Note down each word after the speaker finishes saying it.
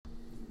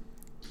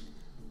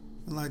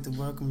I'd like to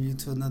welcome you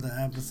to another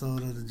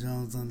episode of the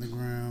Jones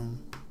Underground.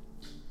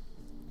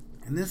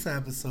 In this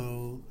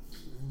episode,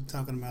 we're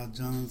talking about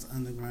Jones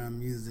Underground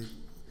music.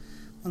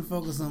 I'm going to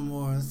focus on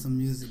more some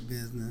music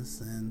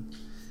business and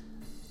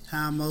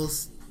how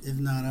most, if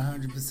not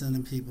 100%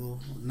 of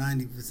people,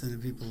 90%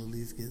 of people at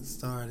least get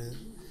started.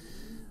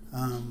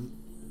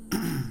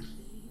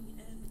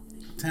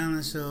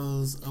 Talent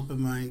shows, open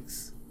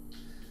mics,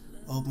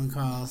 open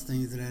calls,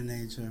 things of that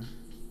nature.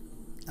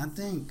 I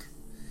think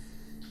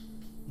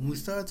when we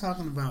started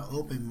talking about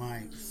open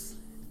mics,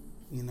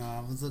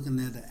 I was looking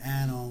at the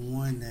ad on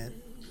one that,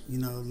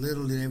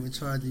 literally they were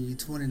charging you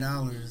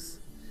 $20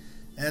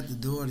 at the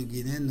door to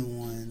get into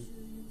one,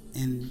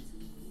 and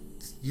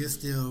you're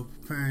still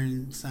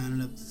preparing,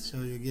 signing up to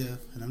show your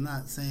gift. And I'm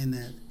not saying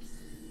that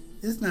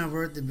it's not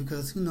worth it,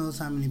 because who knows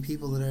how many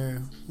people are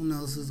there, who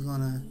knows who's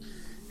going to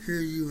hear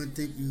you and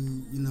think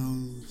you,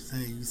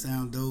 say you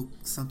sound dope,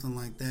 something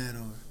like that,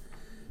 or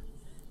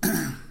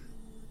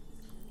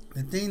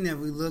the thing that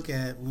we look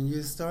at when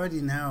you're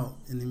starting out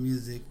in the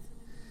music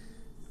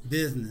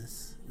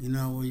business,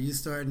 where you're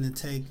starting to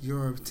take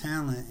your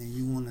talent and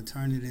you want to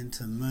turn it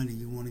into money,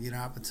 you want to get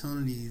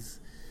opportunities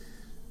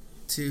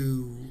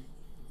to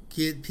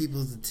get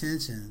people's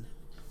attention.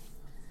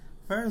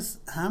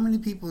 First, how many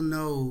people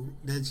know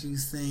that you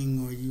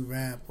sing or you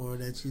rap or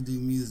that you do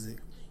music?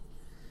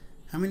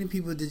 How many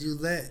people did you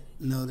let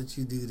know that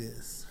you do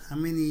this? How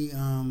many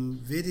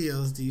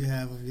videos do you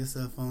have of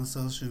yourself on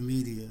social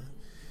media?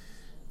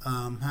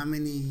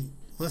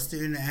 What's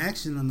the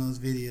interaction on those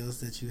videos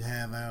that you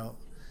have out?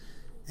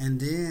 And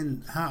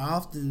then how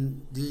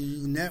often do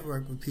you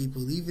network with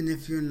people, even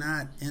if you're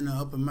not in an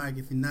open mic,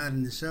 if you're not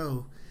in the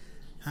show?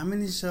 How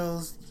many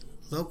shows,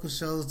 local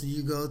shows, do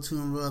you go to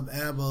and rub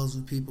elbows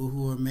with people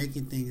who are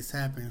making things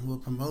happen, who are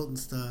promoting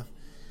stuff,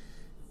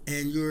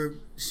 and you're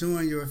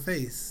showing your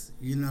face?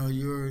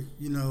 You're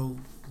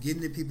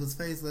getting in people's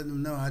face, letting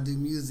them know I do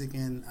music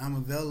and I'm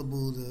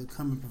available to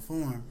come and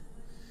perform.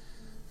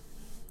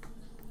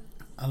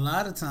 A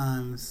lot of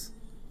times,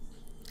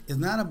 it's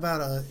not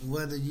about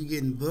whether you're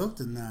getting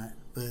booked or not,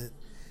 but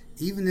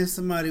even if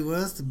somebody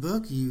was to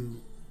book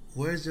you,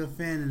 where's your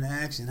fan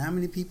interaction? How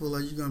many people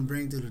are you going to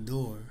bring through the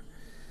door?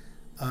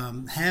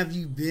 Have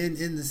you been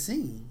in the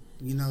scene?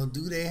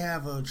 Do they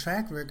have a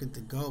track record to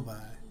go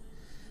by?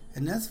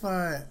 And that's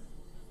why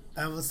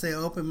I would say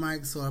open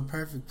mics are a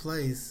perfect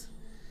place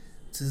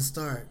to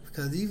start,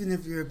 because even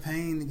if you're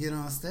paying to get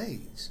on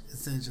stage,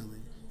 essentially,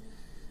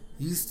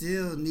 you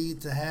still need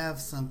to have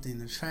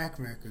something, a track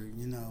record,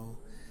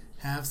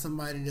 have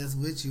somebody that's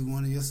with you,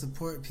 one of your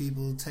support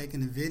people,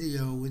 taking a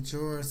video with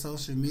your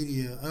social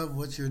media of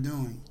what you're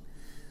doing.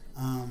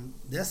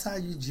 That's how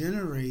you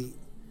generate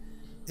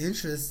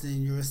interest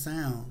in your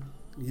sound.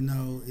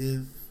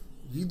 If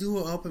you do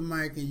an open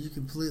mic and you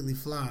completely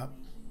flop,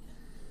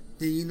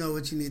 then you know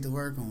what you need to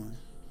work on.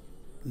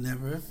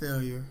 Never a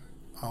failure,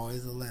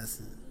 always a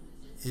lesson.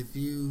 If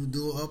you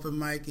do an open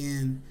mic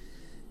and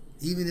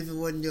even if it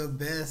wasn't your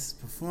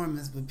best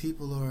performance, but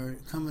people are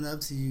coming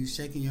up to you,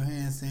 shaking your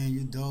hand, saying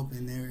you're dope,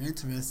 and they're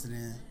interested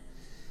in,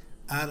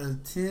 out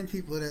of 10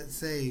 people that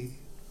say,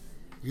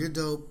 you're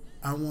dope,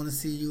 I want to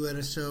see you at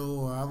a show,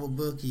 or I will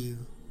book you,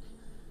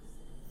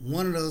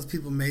 one of those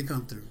people may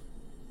come through.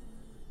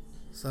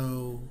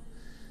 So,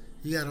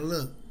 you got to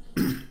look.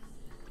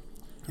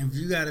 If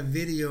you got a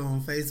video on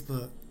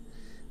Facebook,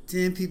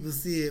 10 people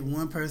see it,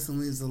 one person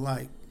leaves a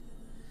like.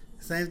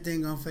 Same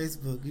thing on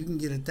Facebook. You can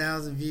get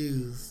 1,000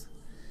 views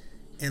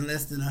and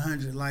less than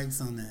 100 likes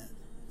on that.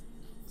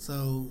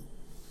 So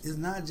it's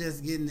not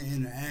just getting the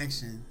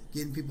interaction,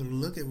 getting people to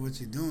look at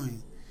what you're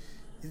doing.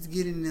 It's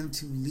getting them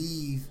to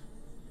leave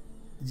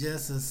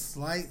just a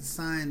slight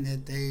sign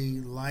that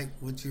they like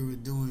what you were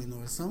doing,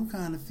 or some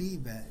kind of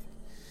feedback.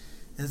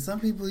 And some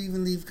people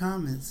even leave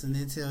comments and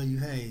they tell you,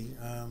 hey,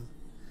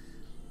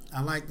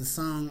 I like the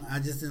song, I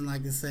just didn't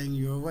like to sing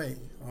your way.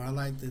 Or I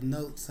like the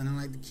notes and I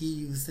like the key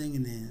you were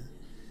singing in.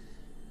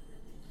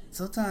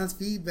 Sometimes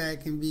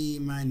feedback can be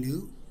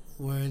minute,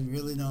 where it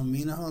really don't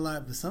mean a whole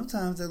lot, but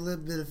sometimes that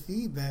little bit of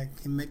feedback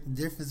can make the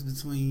difference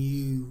between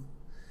you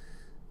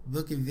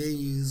booking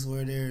venues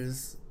where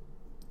there's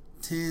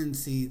 10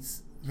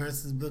 seats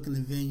versus booking a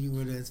venue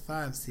where there's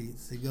 5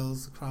 seats. It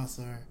goes across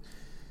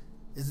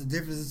it's the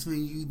difference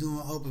between you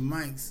doing open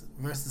mics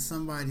versus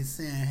somebody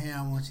saying, hey,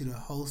 I want you to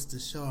host a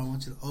show, I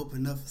want you to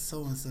open up for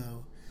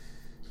so-and-so.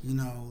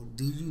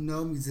 Do you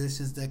know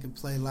musicians that can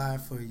play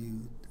live for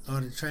you?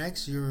 Or the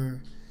tracks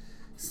you're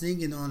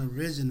singing on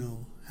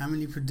original, how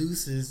many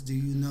producers do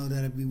you know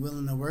that would be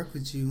willing to work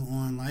with you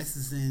on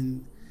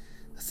licensing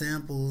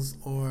samples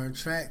or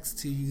tracks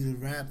to you to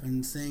rap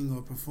and sing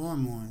or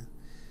perform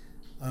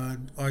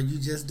on? Are you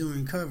just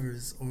doing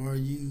covers, or are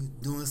you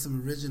doing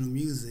some original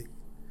music?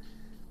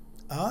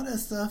 All that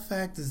stuff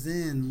factors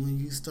in when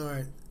you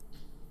start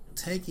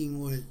taking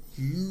what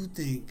you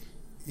think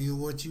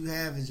what you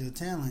have as your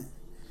talent,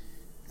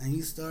 and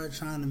you start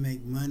trying to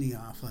make money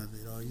off of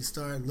it, or you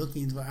start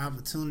looking for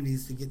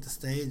opportunities to get the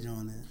stage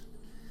on it.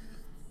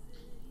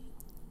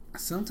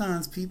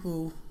 Sometimes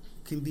people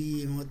can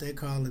be in what they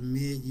call a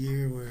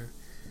mid-year, where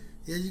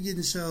yeah, you're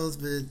getting shows,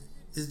 but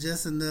it's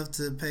just enough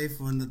to pay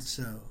for another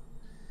show.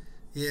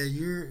 Yeah,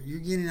 you're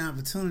getting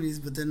opportunities,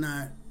 but they're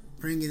not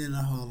bringing in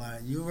a whole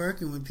lot. You're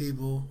working with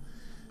people,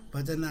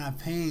 but they're not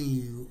paying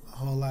you a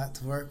whole lot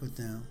to work with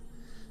them.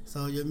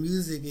 So your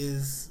music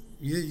is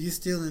you're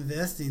still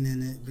investing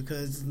in it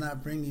because it's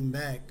not bringing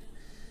back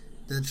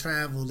the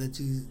travel that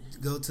you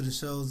go to the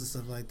shows and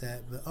stuff like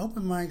that. But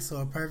open mics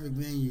are a perfect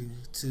venue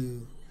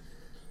to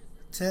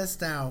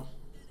test out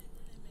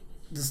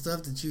the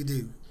stuff that you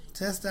do.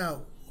 Test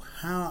out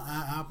how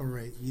I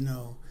operate,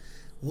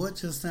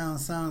 what your sound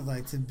sounds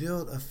like, to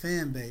build a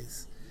fan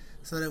base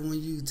so that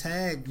when you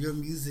tag your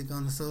music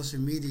on the social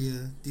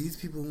media, these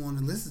people want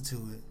to listen to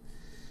it.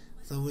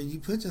 So when you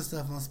put your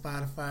stuff on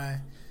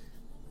Spotify,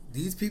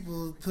 these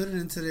people put it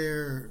into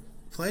their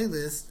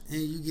playlist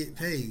and you get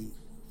paid.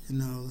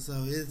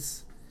 So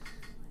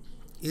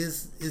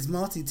it's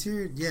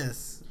multi-tiered,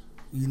 yes.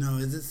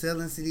 Is it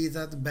selling CDs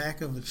out the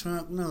back of a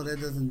trunk? No, that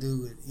doesn't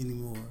do it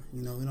anymore.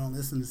 We don't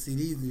listen to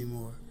CDs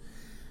anymore.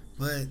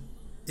 But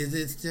is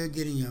it still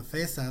getting your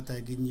face out there,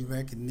 getting you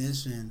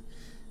recognition,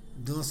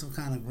 doing some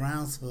kind of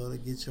groundswell to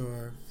get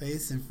your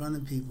face in front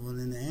of people? And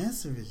then the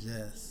answer is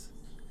yes.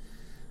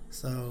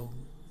 So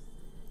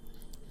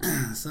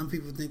some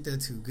people think they're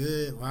too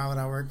good. Why would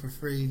I work for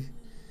free?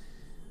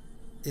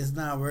 It's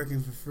not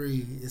working for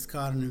free. It's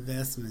called an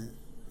investment.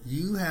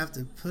 You have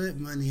to put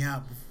money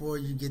out before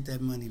you get that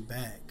money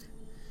back.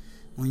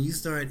 When you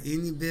start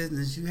any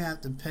business, you have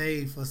to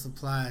pay for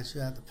supplies.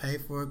 You have to pay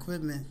for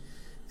equipment.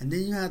 And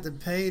then you have to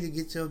pay to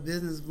get your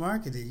business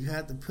marketed. You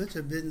have to put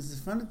your business in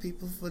front of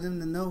people for them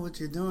to know what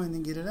you're doing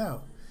and get it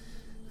out.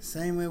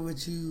 Same way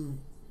with you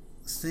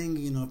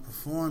singing or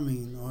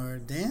performing or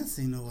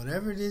dancing or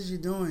whatever it is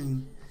you're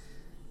doing.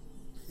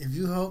 If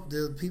you hope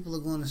that people are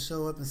going to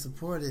show up and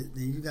support it,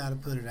 then you got to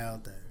put it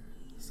out there.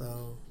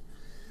 So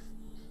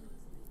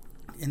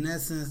in that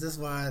sense, that's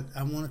why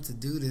I wanted to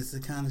do this, to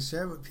kind of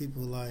share with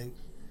people. Like,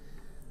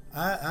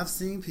 I've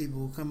seen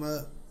people come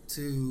up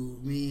to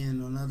me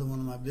and another one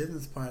of my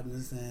business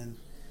partners, and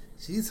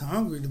she's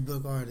hungry to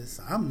book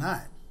artists. I'm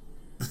not,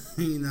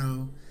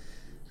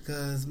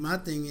 because my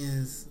thing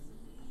is,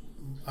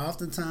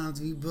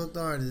 oftentimes we booked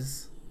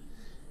artists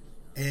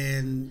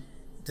and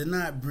they're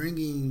not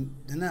putting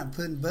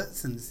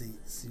butts in the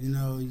seats.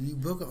 You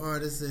book an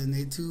artist and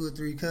they 2 or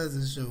 3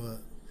 cousins show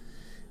up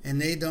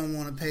and they don't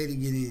want to pay to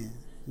get in.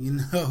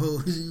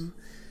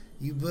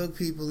 You book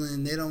people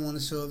and they don't want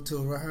to show up to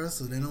a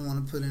rehearsal. They don't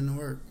want to put in the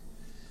work.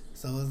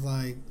 So it's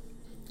like,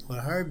 with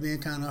her being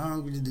kind of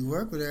hungry to do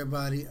work with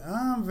everybody,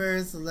 I'm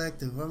very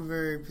selective. I'm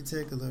very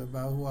particular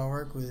about who I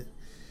work with.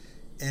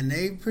 And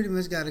they pretty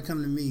much got to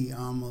come to me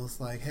almost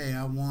like, hey,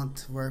 I want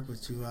to work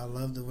with you. I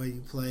love the way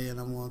you play, and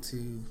I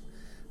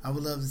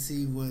would love to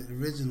see what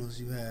originals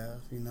you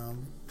have.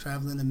 I'm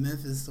traveling to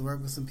Memphis to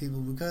work with some people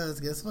because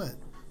guess what?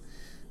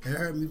 They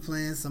heard me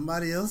playing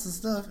somebody else's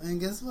stuff, and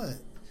guess what?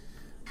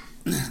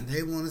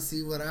 They want to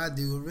see what I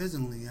do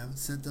originally. I've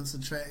sent them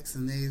some tracks,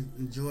 and they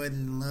enjoyed it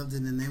and loved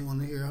it, and they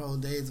want to hear a whole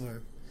day's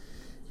work.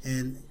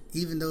 And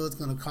even though it's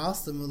going to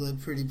cost them a little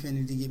pretty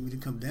penny to get me to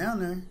come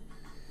down there,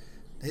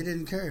 they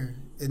didn't care.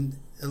 And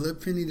a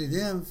little penny to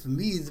them, for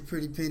me, is a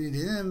pretty penny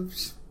to them.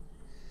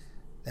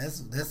 That's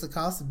the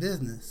cost of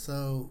business.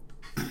 So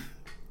you're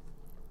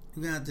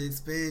going to have to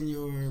expand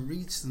your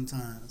reach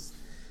sometimes.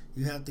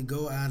 You have to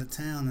go out of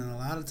town, and a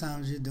lot of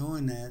times you're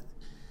doing that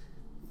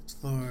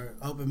for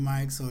open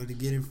mics or to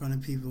get in front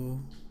of people.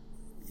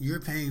 You're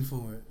paying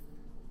for it.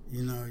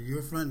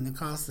 You're fronting the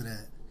cost of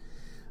that.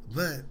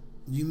 But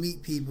you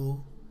meet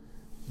people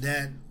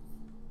that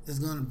is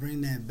going to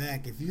bring that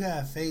back. If you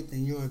have faith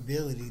in your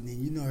ability,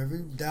 then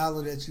every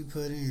dollar that you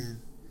put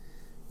in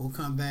will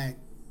come back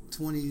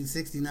 20,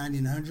 60, 90,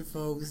 and 100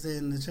 fold, we say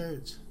in the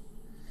church.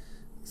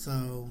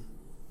 So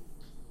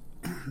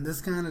that's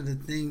kind of the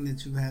thing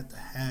that you have to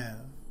have.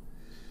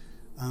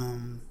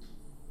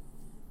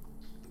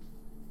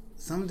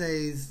 Some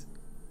days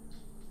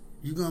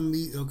you're going to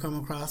meet or come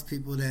across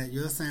people that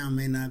your sound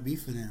may not be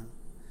for them.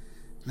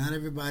 Not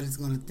everybody's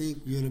going to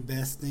think you're the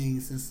best thing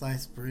since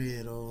sliced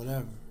bread or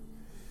whatever.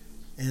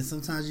 And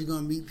sometimes you're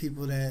going to meet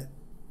people that,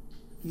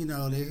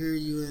 they hear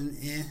you and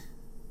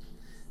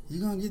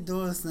you're going to get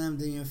doors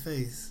slammed in your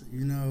face,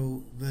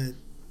 but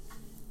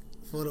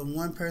for the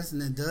one person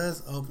that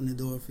does open the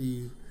door for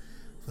you,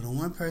 for the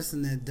one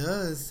person that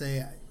does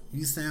say,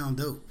 you sound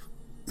dope,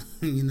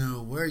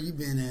 where you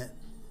been at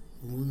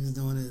when we was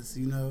doing this,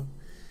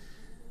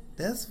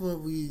 that's what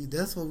we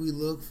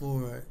look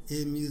for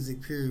in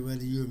music, period.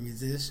 Whether you're a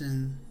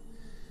musician,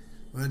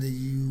 whether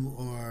you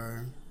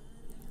are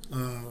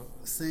a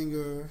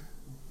singer,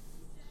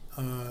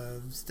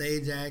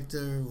 stage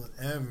actor,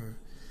 whatever,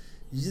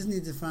 you just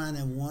need to find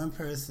that one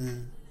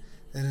person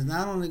that is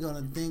not only going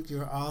to think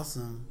you're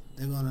awesome,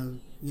 they're going to,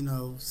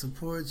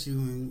 support you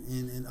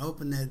and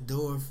open that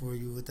door for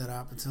you with that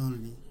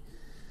opportunity.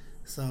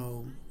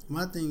 So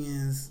my thing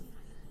is,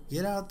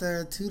 Get out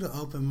there to the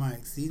open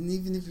mics.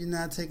 Even if you're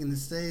not taking the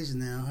stage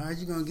now, how are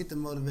you going to get the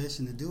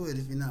motivation to do it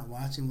if you're not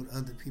watching what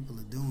other people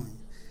are doing?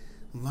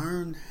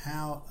 Learn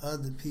how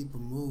other people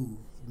move.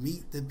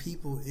 Meet the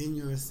people in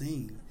your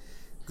scene.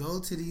 Go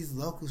to these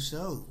local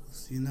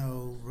shows.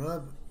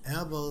 Rub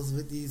elbows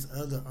with these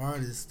other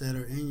artists that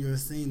are in your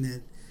scene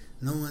that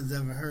no one's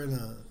ever heard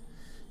of.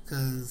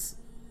 Because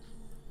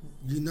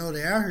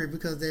they're out here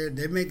because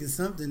they're making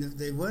something. If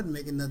they wasn't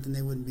making nothing,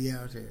 they wouldn't be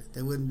out here.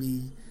 They wouldn't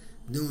be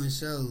doing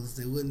shows.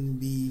 They wouldn't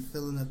be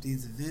filling up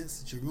these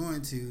events that you're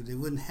going to. They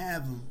wouldn't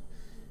have them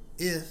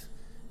if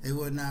they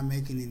were not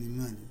making any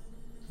money.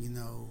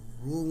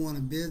 Rule 1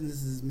 of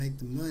business is make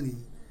the money,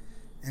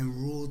 and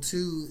rule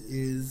 2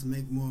 is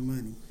make more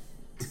money.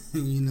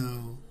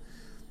 And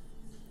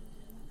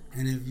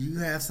if you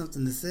have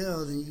something to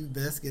sell, then you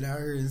best get out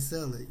here and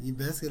sell it. You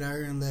best get out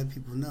here and let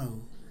people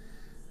know.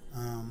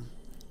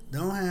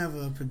 Don't have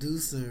a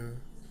producer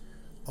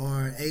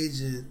or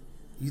agent,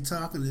 you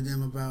talking to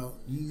them about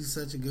you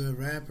such a good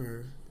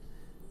rapper,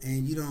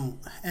 and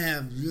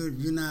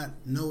you're not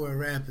nowhere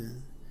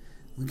rapping.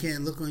 We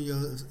can't look on your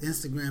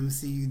Instagram and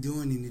see you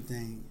doing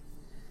anything.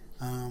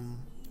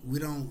 We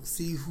don't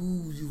see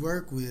who you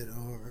work with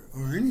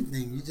or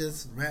anything. You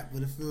just rap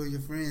with a few of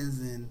your friends,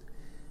 and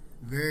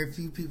very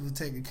few people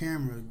take a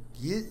camera.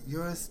 Get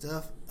your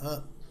stuff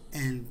up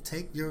and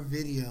take your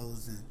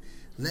videos and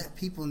let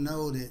people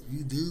know that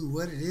you do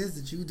what it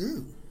is that you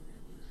do.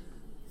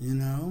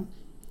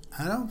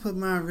 I don't put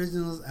my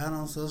originals out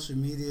on social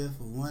media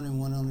for one and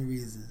one only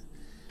reason.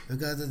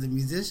 Because as a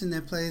musician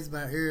that plays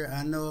by ear,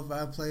 I know if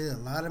I play a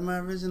lot of my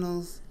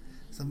originals,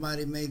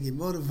 somebody may get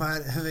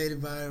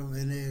motivated by them,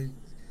 and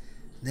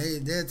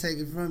they'll take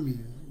it from you.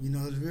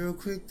 It's real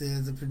quick there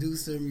as a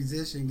producer,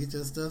 musician, get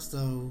your stuff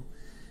sold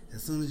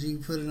as soon as you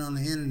put it on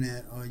the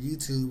internet or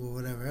YouTube or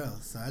whatever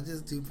else. So I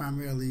just do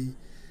primarily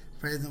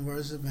praise and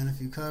worship and a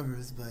few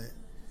covers, but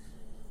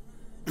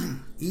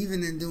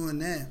even in doing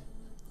that,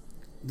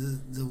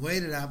 the way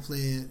that I play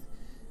it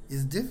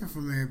is different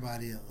from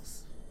everybody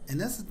else.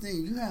 And that's the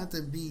thing, you have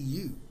to be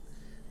you.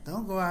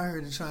 Don't go out here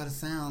to try to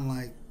sound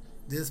like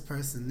this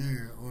person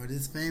there or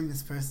this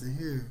famous person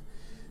here,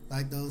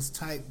 like those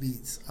type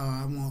beats. Oh,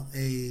 I want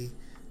a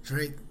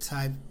Drake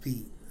type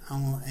beat. I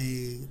want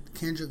a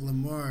Kendrick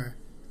Lamar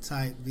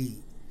type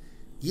beat.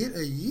 Get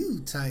a you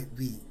type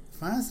beat.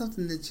 Find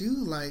something that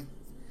you like.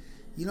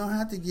 You don't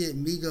have to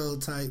get Migo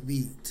type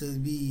beat to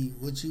be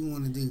what you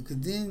want to do, because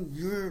then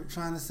you're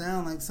trying to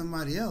sound like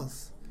somebody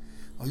else,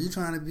 or you're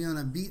trying to be on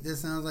a beat that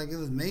sounds like it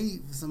was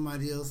made for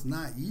somebody else,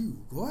 not you.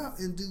 Go out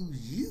and do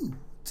you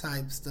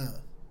type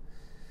stuff.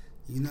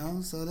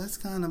 So that's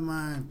kind of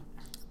my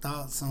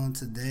thoughts on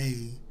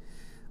today.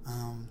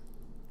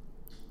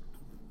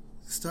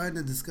 Starting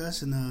a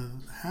discussion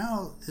of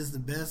how is the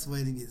best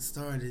way to get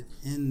started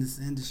in this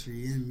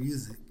industry, in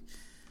music.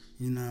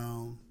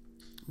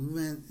 We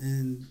went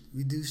and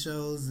we do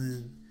shows,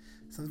 and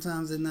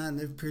sometimes they're not in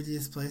the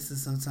prettiest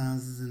places.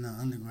 Sometimes it's in the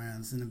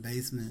underground, it's in the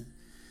basement.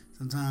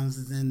 Sometimes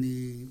it's in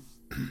the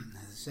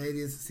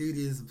shadiest,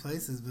 seediest of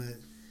places. But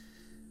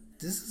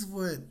this is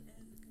what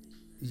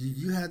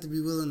you have to be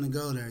willing to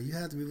go there. You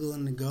have to be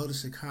willing to go to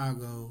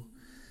Chicago,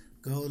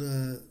 go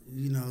to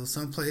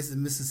some place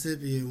in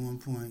Mississippi at one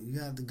point.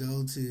 You have to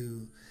go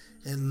to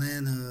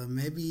Atlanta,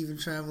 maybe even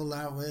travel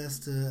out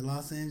west to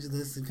Los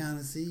Angeles to kind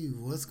of see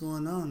what's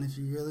going on if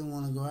you really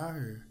want to go out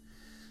here.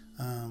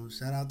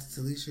 Shout out to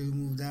Talisha who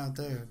moved out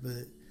there.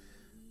 But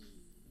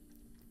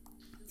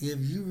if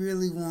you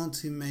really want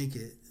to make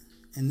it,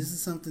 and this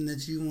is something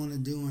that you want to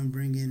do and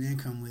bring in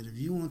income with, if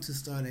you want to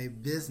start a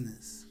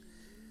business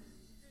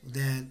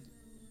that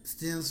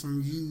stems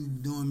from you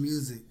doing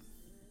music,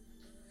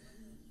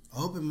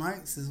 open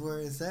mics is where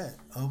it's at.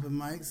 Open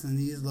mics and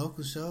these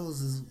local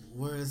shows is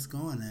where it's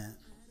going at.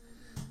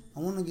 I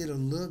want to get a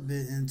little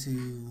bit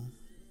into,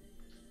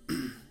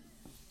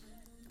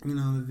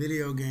 the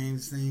video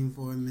games thing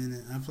for a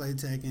minute. I play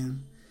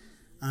Tekken.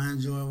 I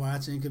enjoy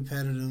watching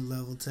competitive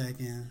level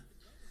Tekken.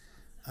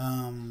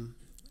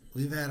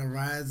 We've had a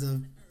rise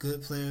of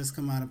good players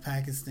come out of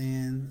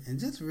Pakistan. And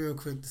just real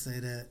quick to say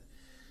that,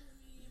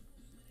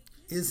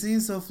 it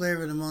seems so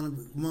flavor of the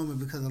moment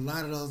because a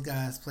lot of those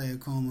guys play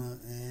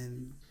Akuma,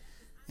 and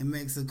it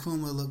makes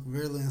Akuma look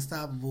really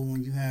unstoppable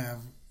when you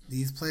have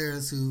these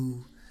players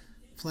who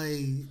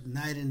play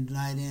night in,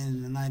 night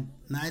in, and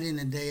night in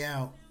and day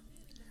out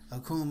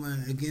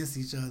Akuma against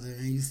each other,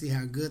 and you see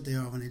how good they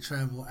are when they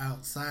travel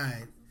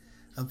outside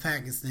of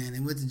Pakistan.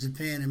 They went to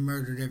Japan and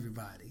murdered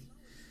everybody.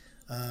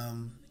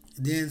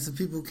 Then some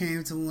people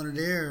came to one of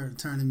their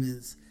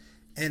tournaments,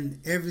 and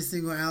every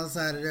single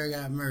outsider there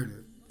got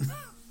murdered.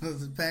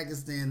 Because in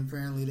Pakistan,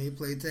 apparently, they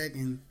play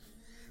Tekken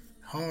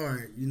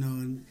hard,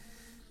 and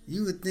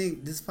you would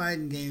think this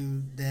fighting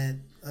game that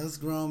us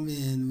grown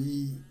men,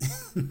 we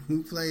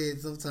play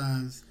it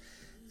sometimes,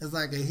 it's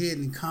like a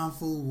hidden Kung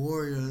Fu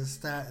warrior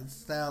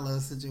style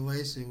of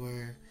situation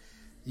where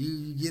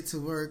you get to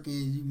work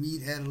and you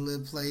meet at a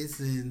little place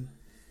and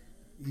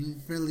you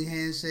friendly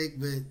handshake,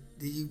 but then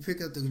you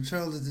pick up the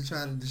controllers to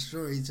try to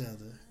destroy each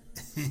other.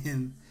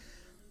 And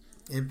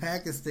in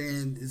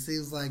Pakistan, it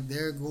seems like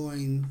they're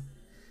going.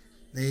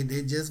 They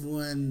just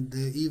won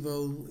the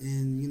Evo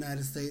in the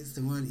United States.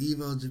 They won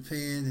Evo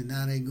Japan, and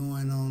now they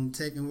going on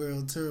Tekken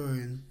World Tour.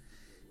 And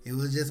it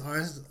was just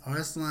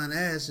Arslan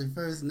Ash at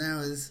first.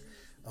 Now it's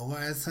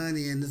Wise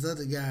Honey and this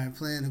other guy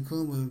playing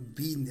Akuma,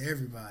 beating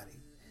everybody.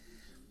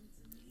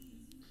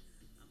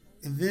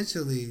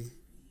 Eventually,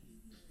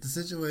 the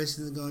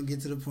situation is going to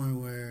get to the point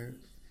where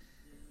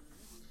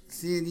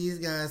seeing these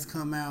guys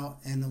come out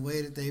and the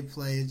way that they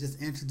play is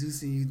just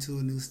introducing you to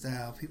a new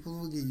style. People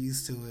will get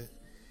used to it.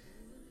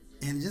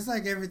 And just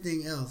like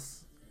everything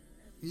else,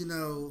 they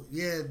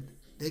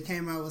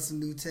came out with some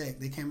new tech.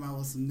 They came out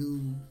with some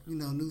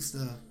new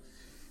stuff.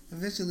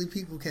 Eventually,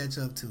 people catch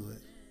up to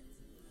it.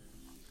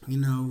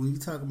 When you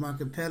talk about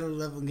competitive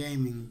level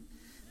gaming,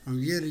 from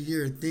year to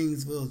year,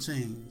 things will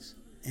change.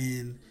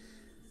 And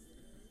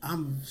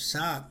I'm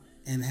shocked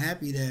and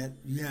happy that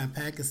you have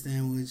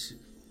Pakistan, which,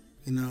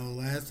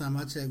 last time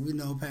I checked, we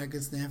know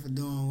Pakistan for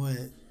doing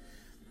what?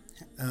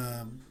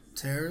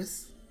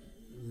 Terrorists?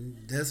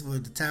 That's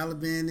what the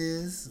Taliban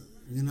is.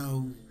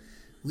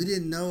 We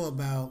didn't know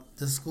about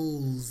the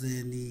schools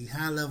and the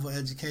high-level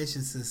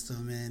education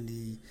system and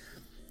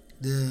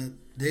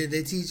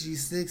they teach you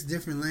 6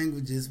 different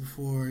languages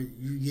before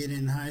you get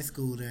in high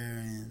school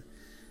there, and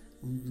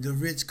the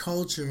rich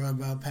culture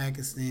about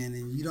Pakistan,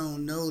 and you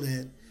don't know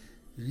that.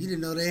 You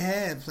didn't know they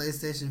had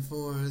PlayStation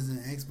 4s and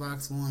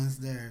Xbox Ones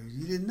there.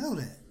 You didn't know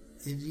that.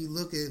 If you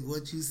look at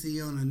what you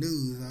see on the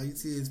news, all you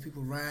see is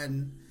people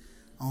riding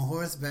on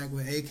horseback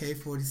with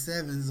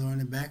AK-47s or in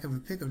the back of a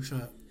pickup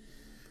truck.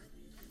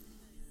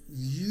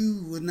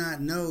 You would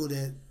not know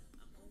that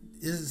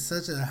this is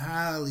such a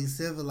highly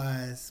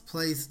civilized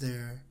place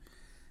there.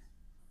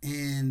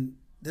 And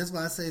that's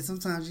why I say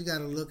sometimes you got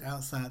to look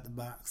outside the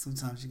box.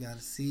 Sometimes you got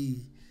to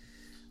see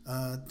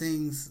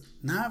things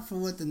not for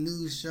what the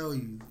news show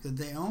you, because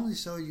they only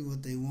show you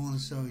what they want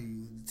to show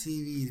you. The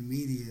TV, the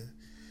media.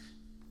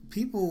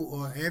 People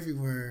are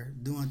everywhere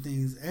doing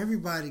things.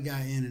 Everybody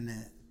got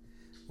internet.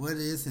 Whether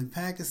it's in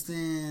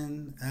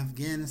Pakistan,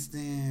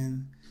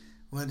 Afghanistan,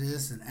 whether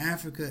it's in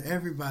Africa,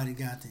 everybody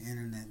got the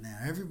internet now.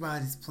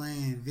 Everybody's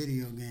playing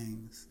video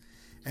games.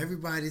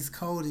 Everybody's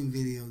coding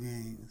video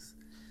games.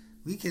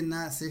 We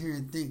cannot sit here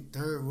and think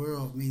third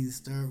world means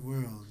third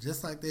world.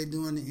 Just like they're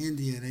doing in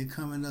India, they're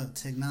coming up,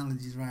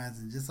 technology's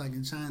rising. Just like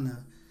in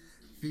China,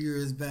 a few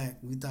years back,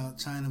 we thought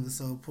China was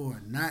so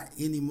poor. Not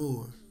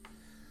anymore.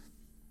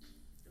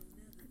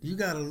 You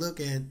got to look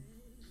at,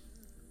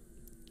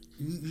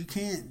 you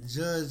can't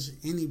judge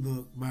any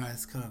book by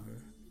its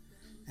cover.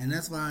 And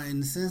that's why, in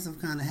the sense, I'm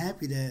kind of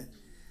happy that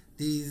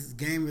these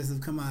gamers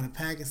have come out of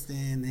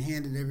Pakistan and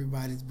handed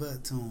everybody's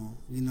butt to them.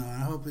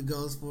 I hope it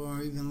goes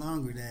for even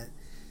longer, that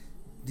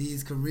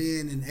these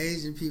Korean and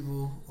Asian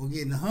people are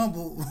getting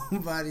humbled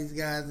by these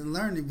guys and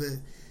learning. But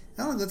it's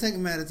only going to take a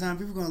matter of time.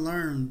 People are going to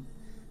learn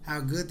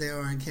how good they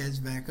are and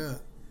catch back up.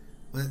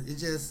 But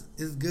it's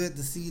good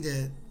to see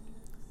that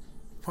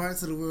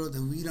parts of the world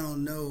that we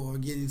don't know are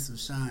getting some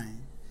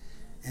shine.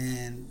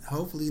 And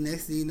hopefully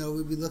next thing you know,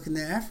 we'll be looking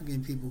at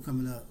African people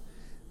coming up.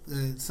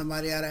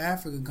 Somebody out of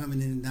Africa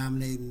coming in and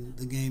dominating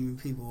the gaming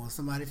people, or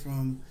somebody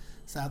from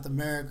South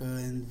America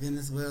and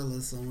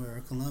Venezuela somewhere,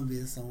 or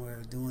Colombia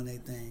somewhere, doing their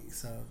thing.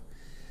 So,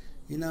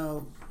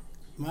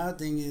 my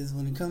thing is,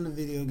 when it comes to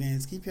video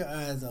games, keep your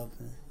eyes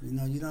open.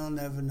 You don't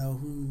never know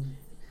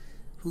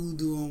who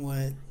doing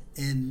what.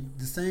 And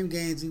the same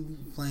games we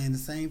playing, the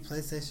same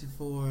PlayStation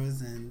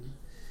 4s and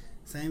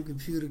same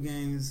computer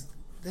games,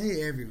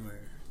 they everywhere.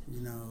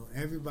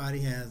 Everybody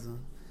has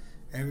them.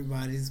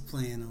 Everybody's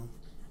playing them.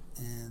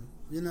 And,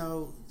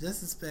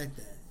 just expect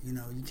that.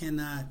 You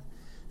cannot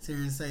sit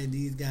here and say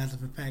these guys are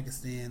from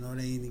Pakistan or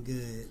they any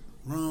good.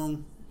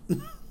 Wrong.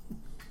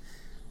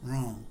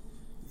 Wrong.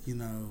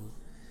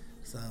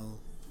 So,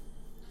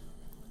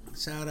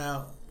 shout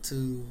out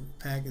to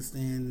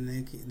Pakistan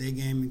and their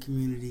gaming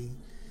community.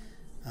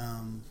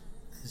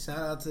 Shout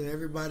out to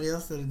everybody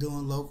else that are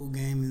doing local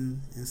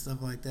gaming and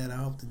stuff like that. I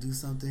hope to do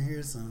something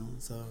here soon.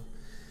 So,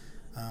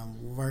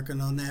 we're working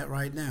on that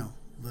right now,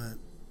 but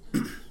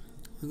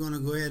we're going to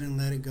go ahead and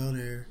let it go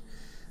there.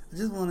 I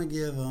just want to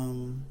give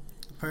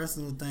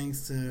personal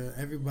thanks to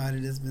everybody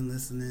that's been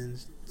listening,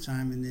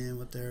 chiming in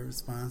with their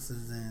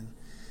responses, and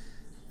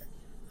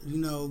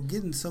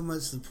getting so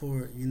much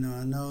support. I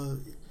know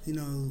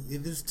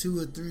if it's 2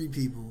 or 3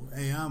 people,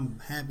 hey, I'm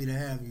happy to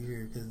have you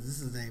here, because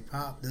this is a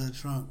Pop the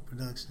Trunk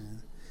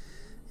production.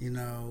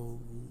 The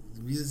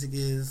music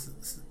is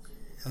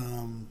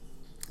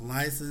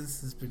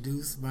licensed, is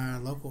produced by a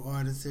local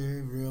artist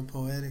here, Real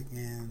Poetic,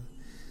 and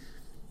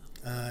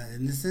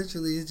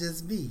essentially it's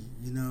just me,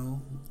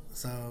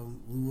 So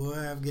we will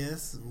have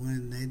guests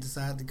when they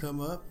decide to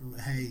come up.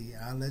 Hey,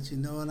 I'll let you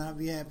know, and I'll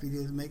be happy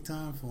to make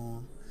time for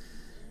them.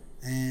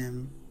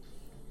 And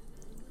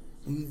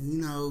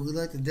we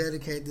like to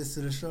dedicate this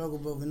to the struggle,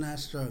 but we're not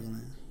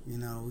struggling.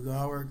 We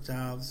all work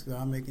jobs, we're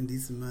all making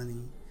decent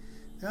money.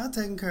 We're all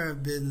taking care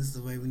of business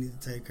the way we need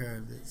to take care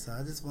of it. So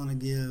I just want to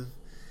give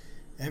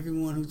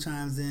everyone who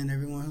chimes in,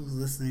 everyone who's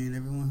listening,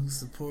 everyone who's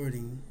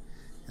supporting,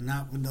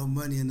 not with no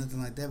money or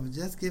nothing like that, but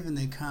just giving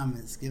their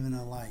comments, giving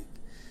a like,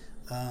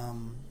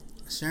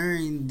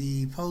 sharing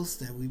the posts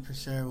that we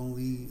share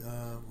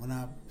when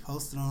I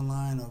post it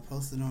online or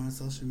post it on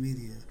social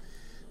media.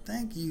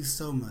 Thank you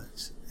so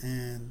much.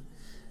 And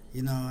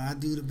I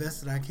do the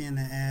best that I can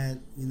to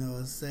add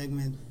a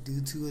segment,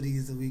 do 2 of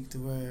these a week, to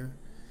where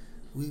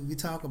we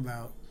talk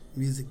about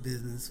music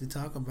business, we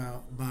talk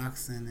about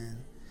boxing,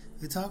 and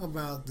we talk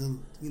about the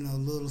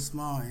little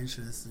small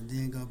interests, and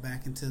then go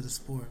back into the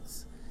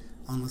sports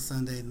on a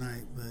Sunday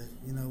night. But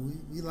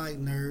we like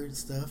nerd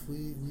stuff,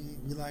 we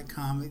like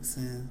comics,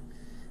 and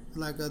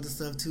we like other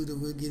stuff too that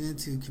we'll get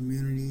into: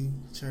 community,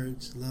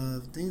 church,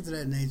 love, things of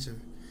that nature.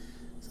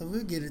 So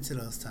we'll get into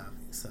those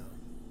topics. So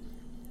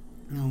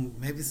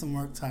maybe some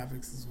work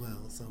topics as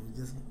well. So we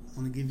just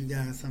want to give you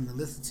guys something to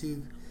listen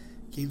to.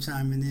 Keep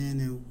chiming in,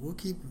 and we'll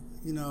keep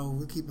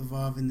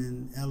evolving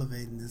and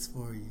elevating this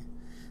for you.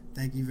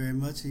 Thank you very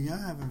much, and y'all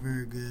have a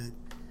very good,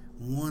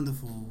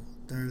 wonderful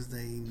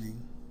Thursday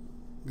evening.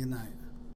 Good night.